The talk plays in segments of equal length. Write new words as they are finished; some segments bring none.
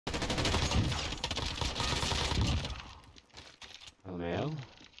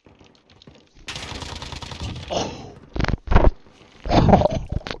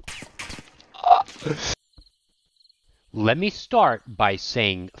let me start by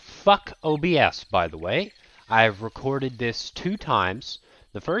saying fuck OBS, by the way. I've recorded this 2 times.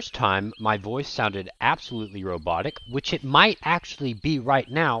 The first time, my voice sounded absolutely robotic, which it might actually be right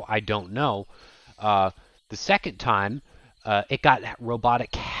now, I don't know. The second time, it got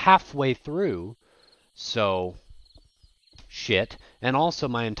robotic halfway through, so shit. And also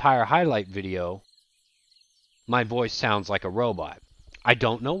my entire highlight video, my voice sounds like a robot. I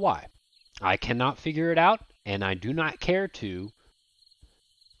don't know why. I cannot figure it out, and I do not care to,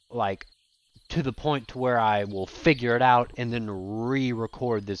 like, to the point to where I will figure it out and then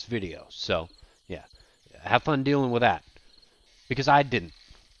re-record this video. So, yeah, have fun dealing with that, because I didn't.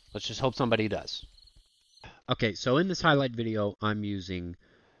 Let's just hope somebody does. Okay, so in this highlight video, I'm using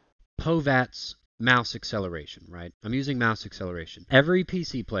POVAT's mouse acceleration, right? I'm using mouse acceleration. Every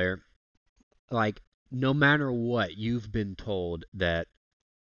PC player, like, no matter what, you've been told that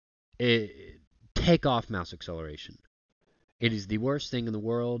take off mouse acceleration. It is the worst thing in the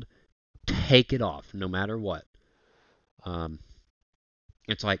world. Take it off, no matter what.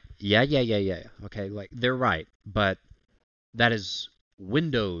 It's like, yeah. Okay, like, they're right, but that is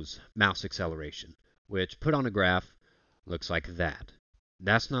Windows mouse acceleration, which, put on a graph, looks like that.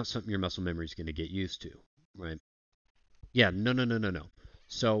 That's not something your muscle memory is going to get used to, right? Yeah, no.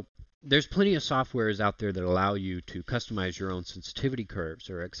 So there's plenty of softwares out there that allow you to customize your own sensitivity curves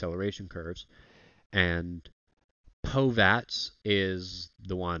or acceleration curves, and POVAT's is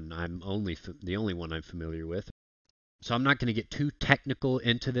the only one I'm familiar with. So I'm not going to get too technical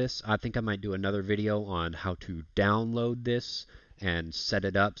into this. I think I might do another video on how to download this and set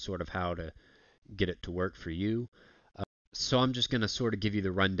it up, sort of how to get it to work for you. So I'm just going to sort of give you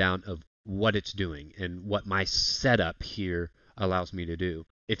the rundown of what it's doing and what my setup here allows me to do.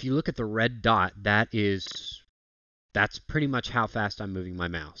 If you look at the red dot, that's pretty much how fast I'm moving my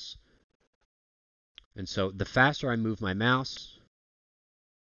mouse. And so the faster I move my mouse,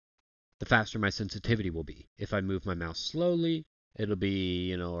 the faster my sensitivity will be. If I move my mouse slowly, it'll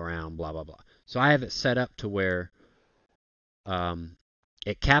be, around blah, blah, blah. So I have it set up to where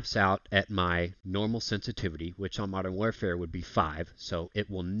it caps out at my normal sensitivity, which on Modern Warfare would be 5, so it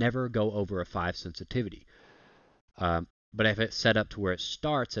will never go over a 5 sensitivity. But if it's set up to where it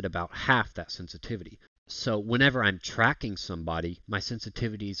starts at about half that sensitivity. So whenever I'm tracking somebody, my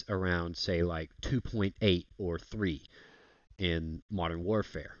sensitivity's around, say, like 2.8 or 3 in Modern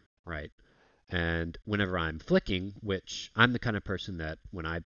Warfare, right? And whenever I'm flicking, which I'm the kind of person that when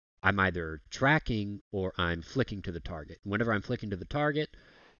I'm either tracking or I'm flicking to the target. Whenever I'm flicking to the target,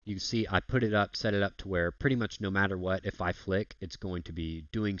 you see I put it up, set it up to where pretty much no matter what, if I flick, it's going to be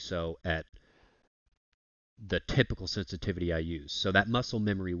doing so at the typical sensitivity I use. So that muscle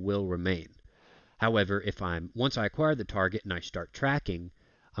memory will remain. However, once I acquire the target and I start tracking,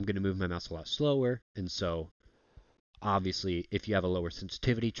 I'm going to move my mouse a lot slower. And so obviously, if you have a lower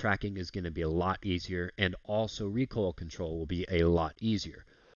sensitivity, tracking is going to be a lot easier, and also recoil control will be a lot easier.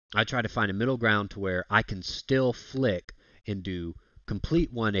 I try to find a middle ground to where I can still flick and do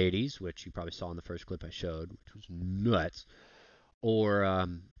complete 180s, which you probably saw in the first clip I showed, which was nuts.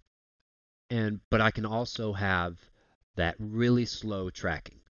 But I can also have that really slow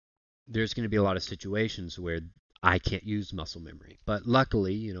tracking. There's going to be a lot of situations where I can't use muscle memory, but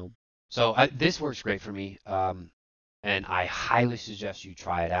luckily, So this works great for me, and I highly suggest you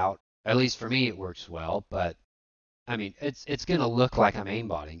try it out. At least for me, it works well, but I mean, it's going to look like I'm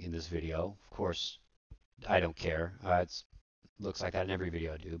aimbotting in this video. Of course, I don't care. It looks like that in every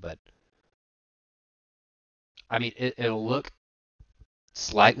video I do, but I mean, it'll look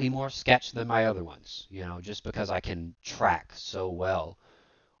slightly more sketch than my other ones, just because I can track so well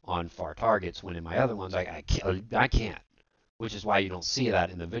on far targets, when in my other ones I can't, which is why you don't see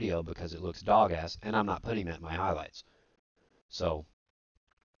that in the video, because it looks dog-ass, and I'm not putting that in my highlights. So,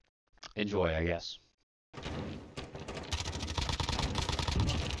 enjoy, I guess.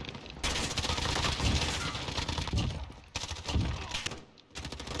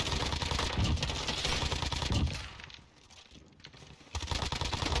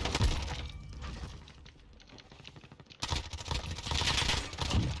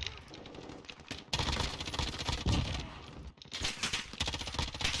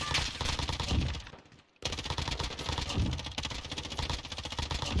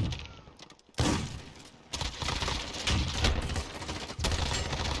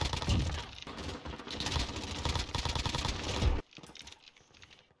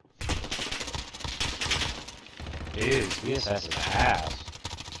 Dude, VSS is ass.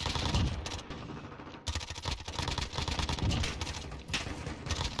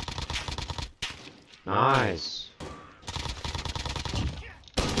 Nice.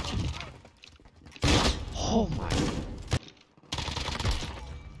 Oh my.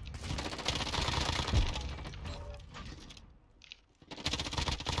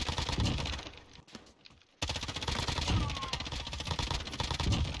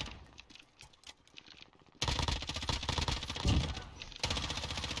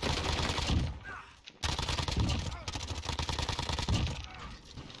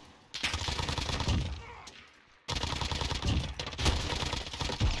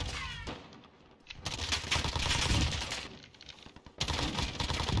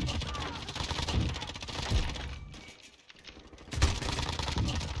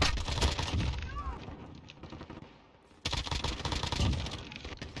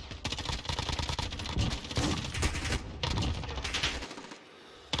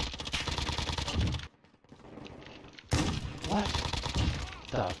 What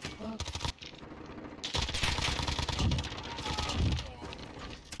the fuck?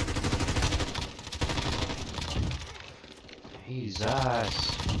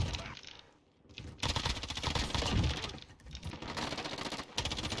 Jesus.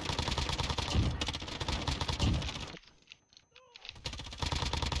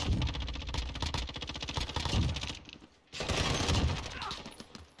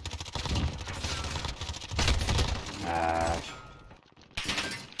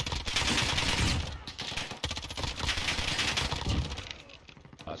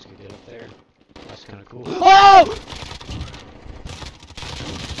 I was gonna get up there. That's kind of cool. Oh!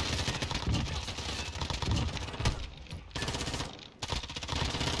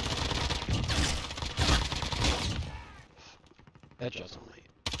 That just on me.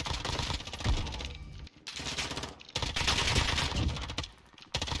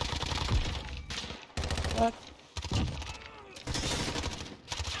 What?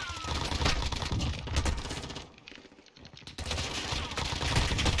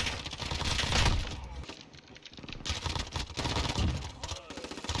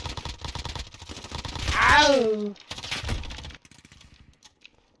 Ow!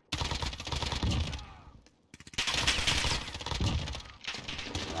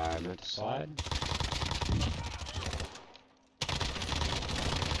 I meant to slide.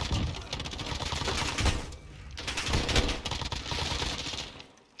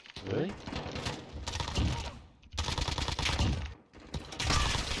 Really?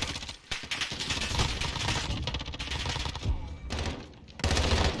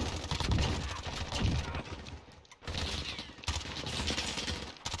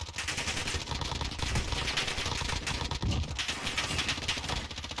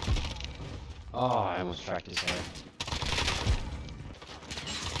 Oh, I almost tracked his head.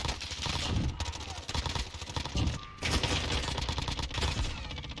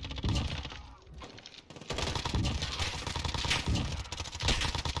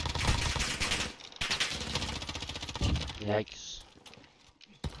 Yikes.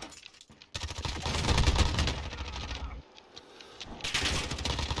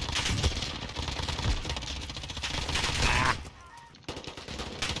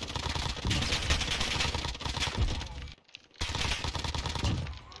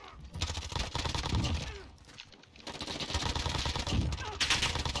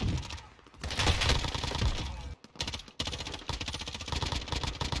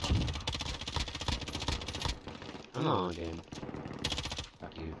 Come on, game.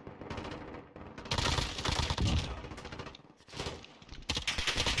 Fuck you.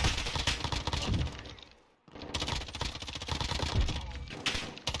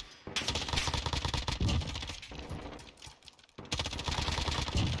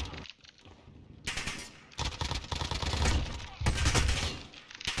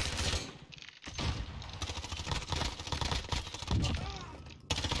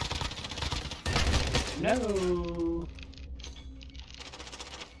 No.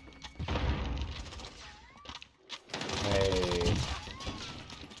 Hey.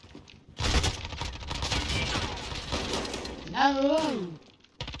 No.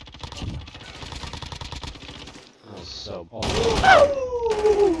 That was so. Oh.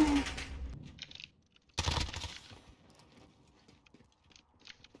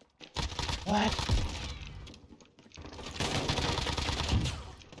 What?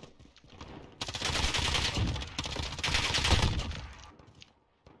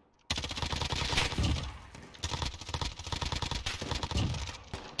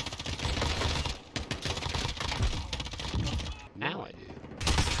 Now I do.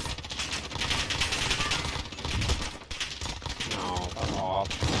 No, fuck off.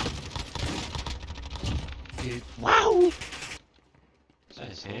 Dude, wow! Is that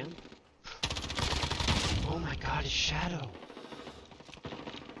his hand? Oh my god, his shadow!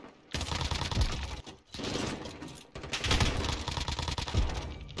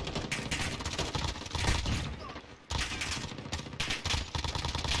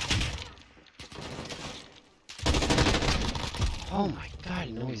 Oh my god, I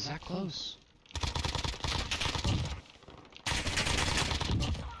didn't know he's that close.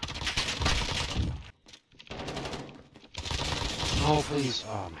 Oh, please.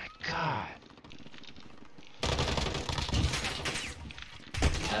 Oh my god.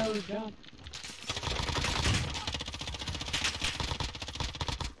 Oh, jump.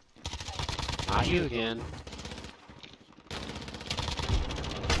 Not you again.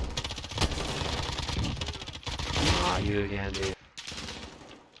 Not you again, dude.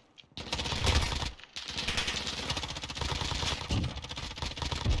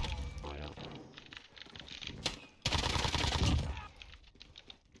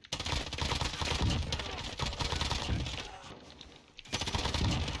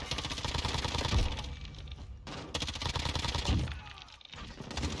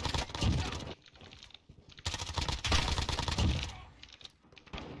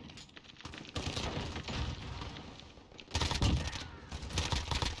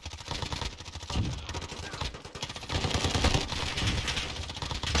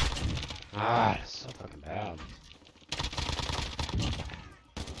 Ah, it's so fucking bad.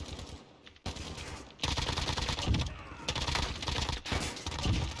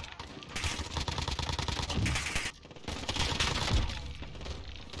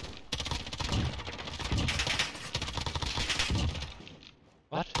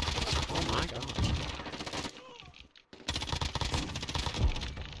 What? Oh my god.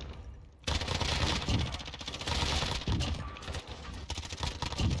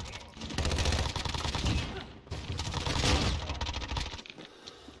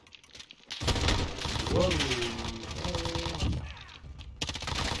 Whoa.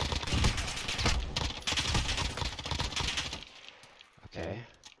 Okay.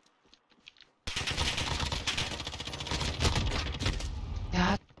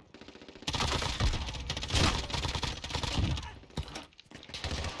 God.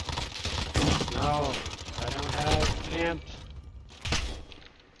 No, I don't have amp.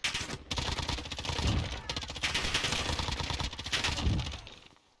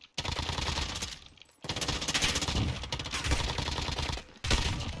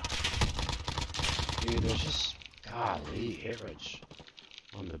 Dude, there's just, golly, average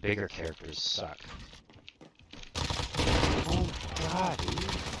on the bigger characters suck. Oh god,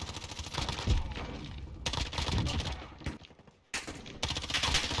 dude.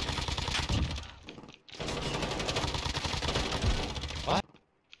 What?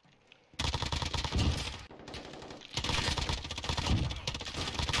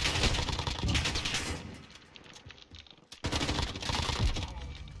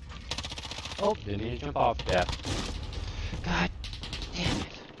 Oh, didn't need to jump off. Yeah. God damn it.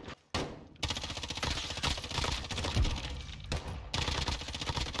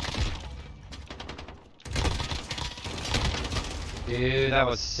 Dude, that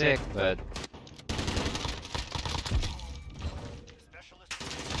was sick, but...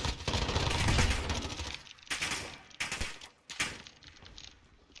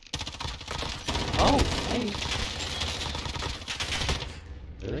 Oh, hey!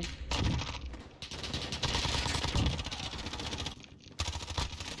 Really?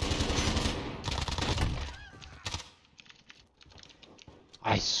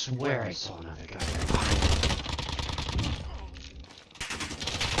 I swear I saw another guy there.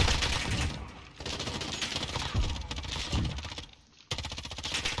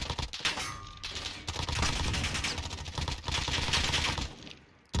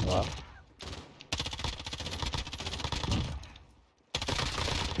 Hello?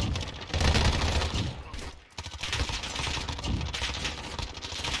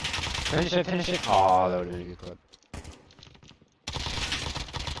 Finish it, finish it. Oh, that would have been a good clip.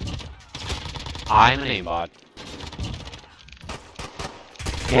 I'm an aimbot.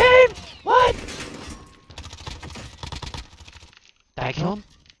 Game? What? Did I kill him?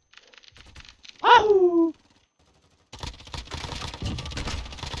 Oh!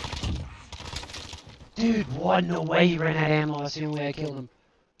 Dude, what? No way he ran out of ammo. That's the only way I killed him.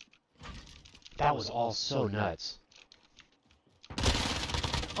 That was all so nuts.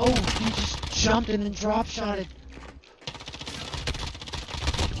 Oh, he just jumped and then drop shotted.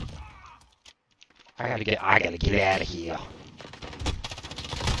 I gotta get out of here.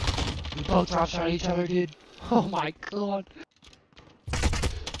 We both drop shot each other, dude. Oh my god.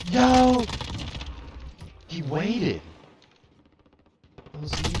 No! He waited.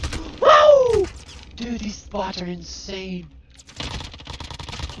 Whoa! Dude, these bots are insane.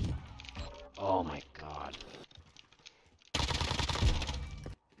 Oh my god.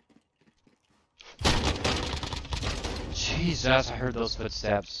 Jesus, I heard those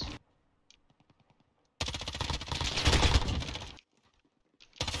footsteps.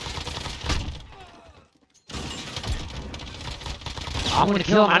 I'm gonna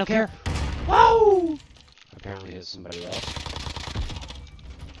kill him, I don't care. Whoa! Apparently it's somebody else.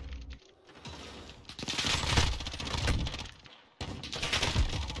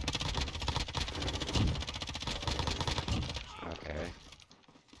 Okay.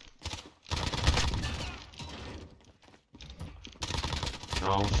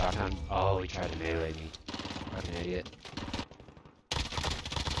 No, shotgun. Oh, he tried to melee me. Fucking idiot.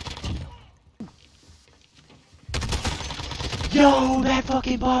 Yo, that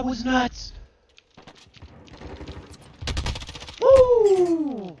fucking bot was nuts!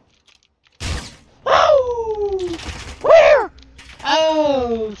 Woo! Woo! Where?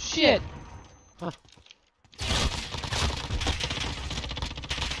 Oh, shit! Huh.